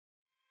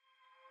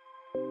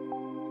Hi,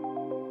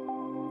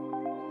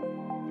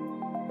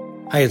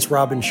 it's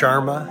Robin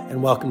Sharma,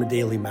 and welcome to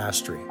Daily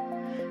Mastery.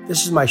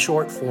 This is my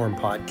short-form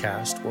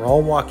podcast where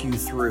I'll walk you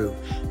through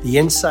the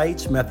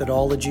insights,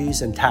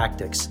 methodologies, and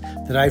tactics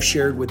that I've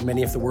shared with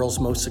many of the world's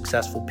most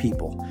successful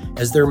people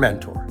as their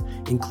mentor,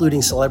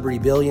 including celebrity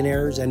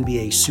billionaires,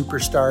 NBA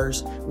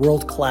superstars,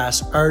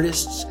 world-class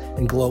artists,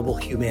 and global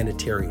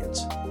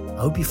humanitarians. I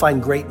hope you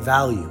find great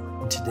value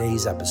in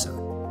today's episode.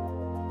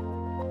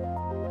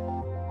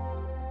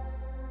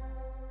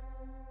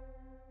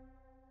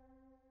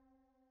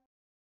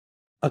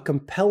 A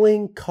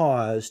compelling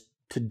cause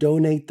to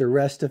donate the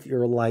rest of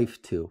your life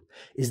to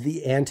is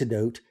the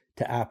antidote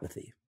to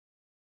apathy.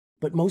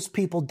 But most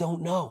people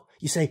don't know.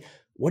 You say,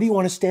 what do you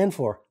want to stand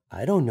for?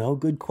 I don't know.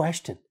 Good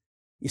question.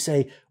 You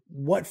say,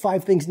 what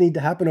 5 things need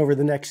to happen over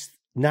the next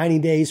 90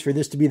 days for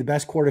this to be the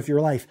best quarter of your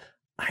life?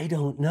 I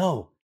don't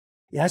know.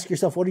 You ask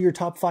yourself, what are your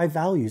top 5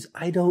 values?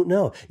 I don't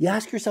know. You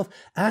ask yourself,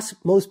 ask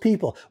most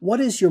people, what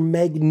is your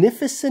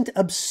magnificent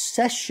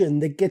obsession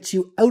that gets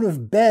you out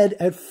of bed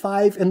at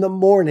 5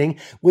 a.m.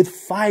 with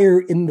fire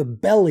in the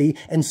belly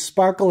and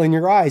sparkle in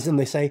your eyes? And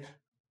they say,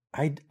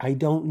 I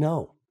don't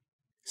know.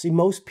 See,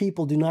 most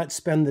people do not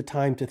spend the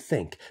time to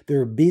think.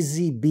 They're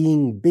busy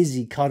being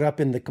busy, caught up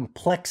in the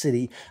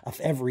complexity of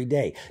every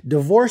day.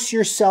 Divorce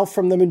yourself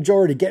from the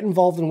majority. Get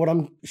involved in what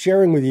I'm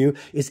sharing with you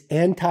is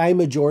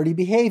anti-majority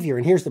behavior.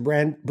 And here's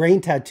the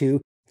brain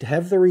tattoo. To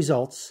have the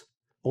results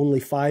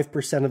only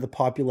 5% of the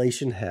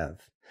population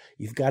have,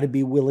 you've got to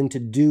be willing to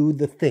do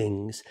the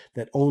things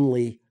that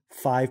only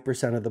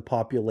 5% of the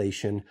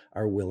population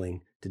are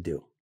willing to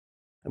do.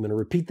 I'm going to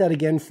repeat that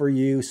again for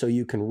you so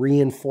you can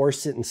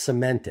reinforce it and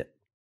cement it.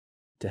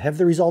 To have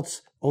the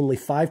results only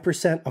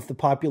 5% of the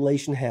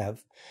population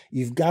have,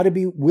 you've got to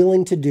be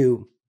willing to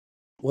do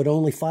what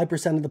only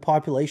 5% of the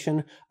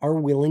population are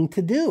willing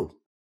to do.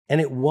 And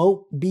it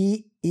won't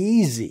be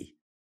easy.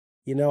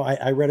 You know,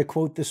 I read a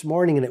quote this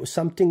morning and it was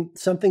something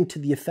to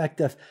the effect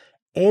of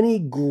any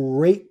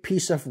great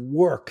piece of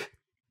work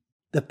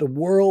that the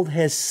world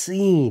has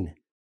seen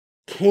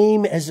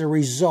came as a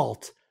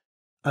result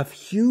of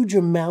huge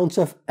amounts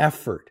of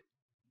effort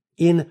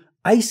in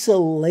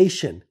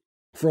isolation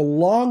for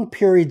long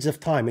periods of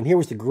time. And here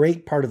was the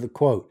great part of the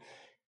quote: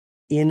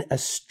 in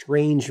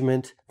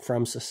estrangement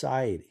from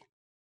society.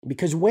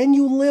 Because when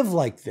you live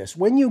like this,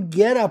 when you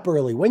get up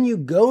early, when you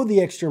go the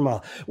extra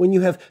mile, when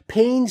you have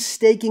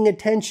painstaking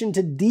attention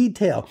to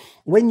detail,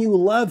 when you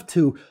love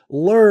to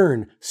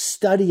learn,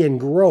 study, and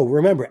grow.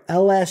 Remember,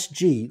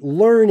 LSG,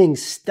 learning,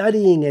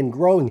 studying, and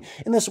growing.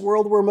 In this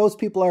world where most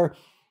people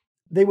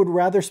they would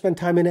rather spend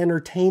time in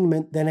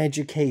entertainment than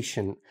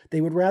education. They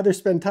would rather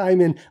spend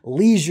time in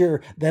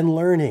leisure than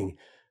learning.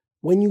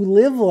 When you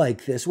live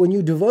like this, when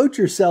you devote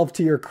yourself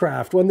to your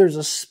craft, when there's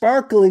a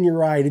sparkle in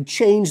your eye to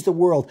change the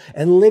world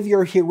and live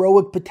your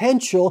heroic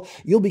potential,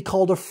 you'll be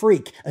called a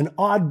freak, an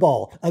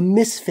oddball, a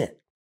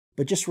misfit.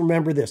 But just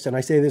remember this, and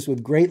I say this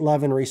with great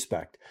love and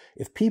respect.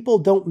 If people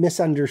don't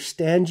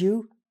misunderstand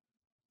you,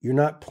 you're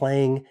not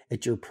playing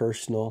at your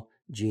personal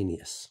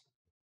genius.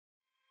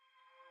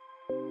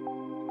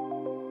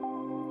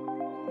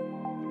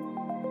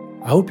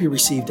 I hope you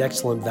received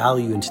excellent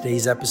value in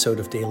today's episode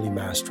of Daily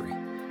Mastery.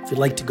 If you'd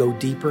like to go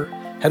deeper,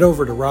 head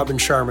over to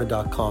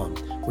robinsharma.com,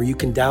 where you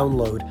can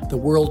download the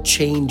World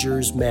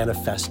Changers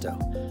Manifesto,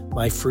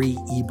 my free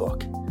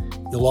ebook.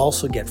 You'll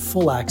also get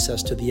full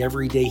access to the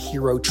Everyday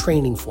Hero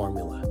Training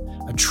Formula,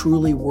 a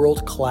truly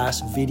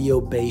world-class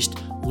video-based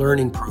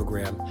learning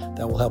program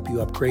that will help you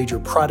upgrade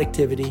your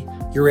productivity,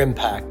 your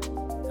impact,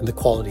 and the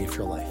quality of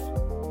your life.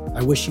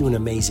 I wish you an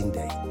amazing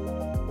day.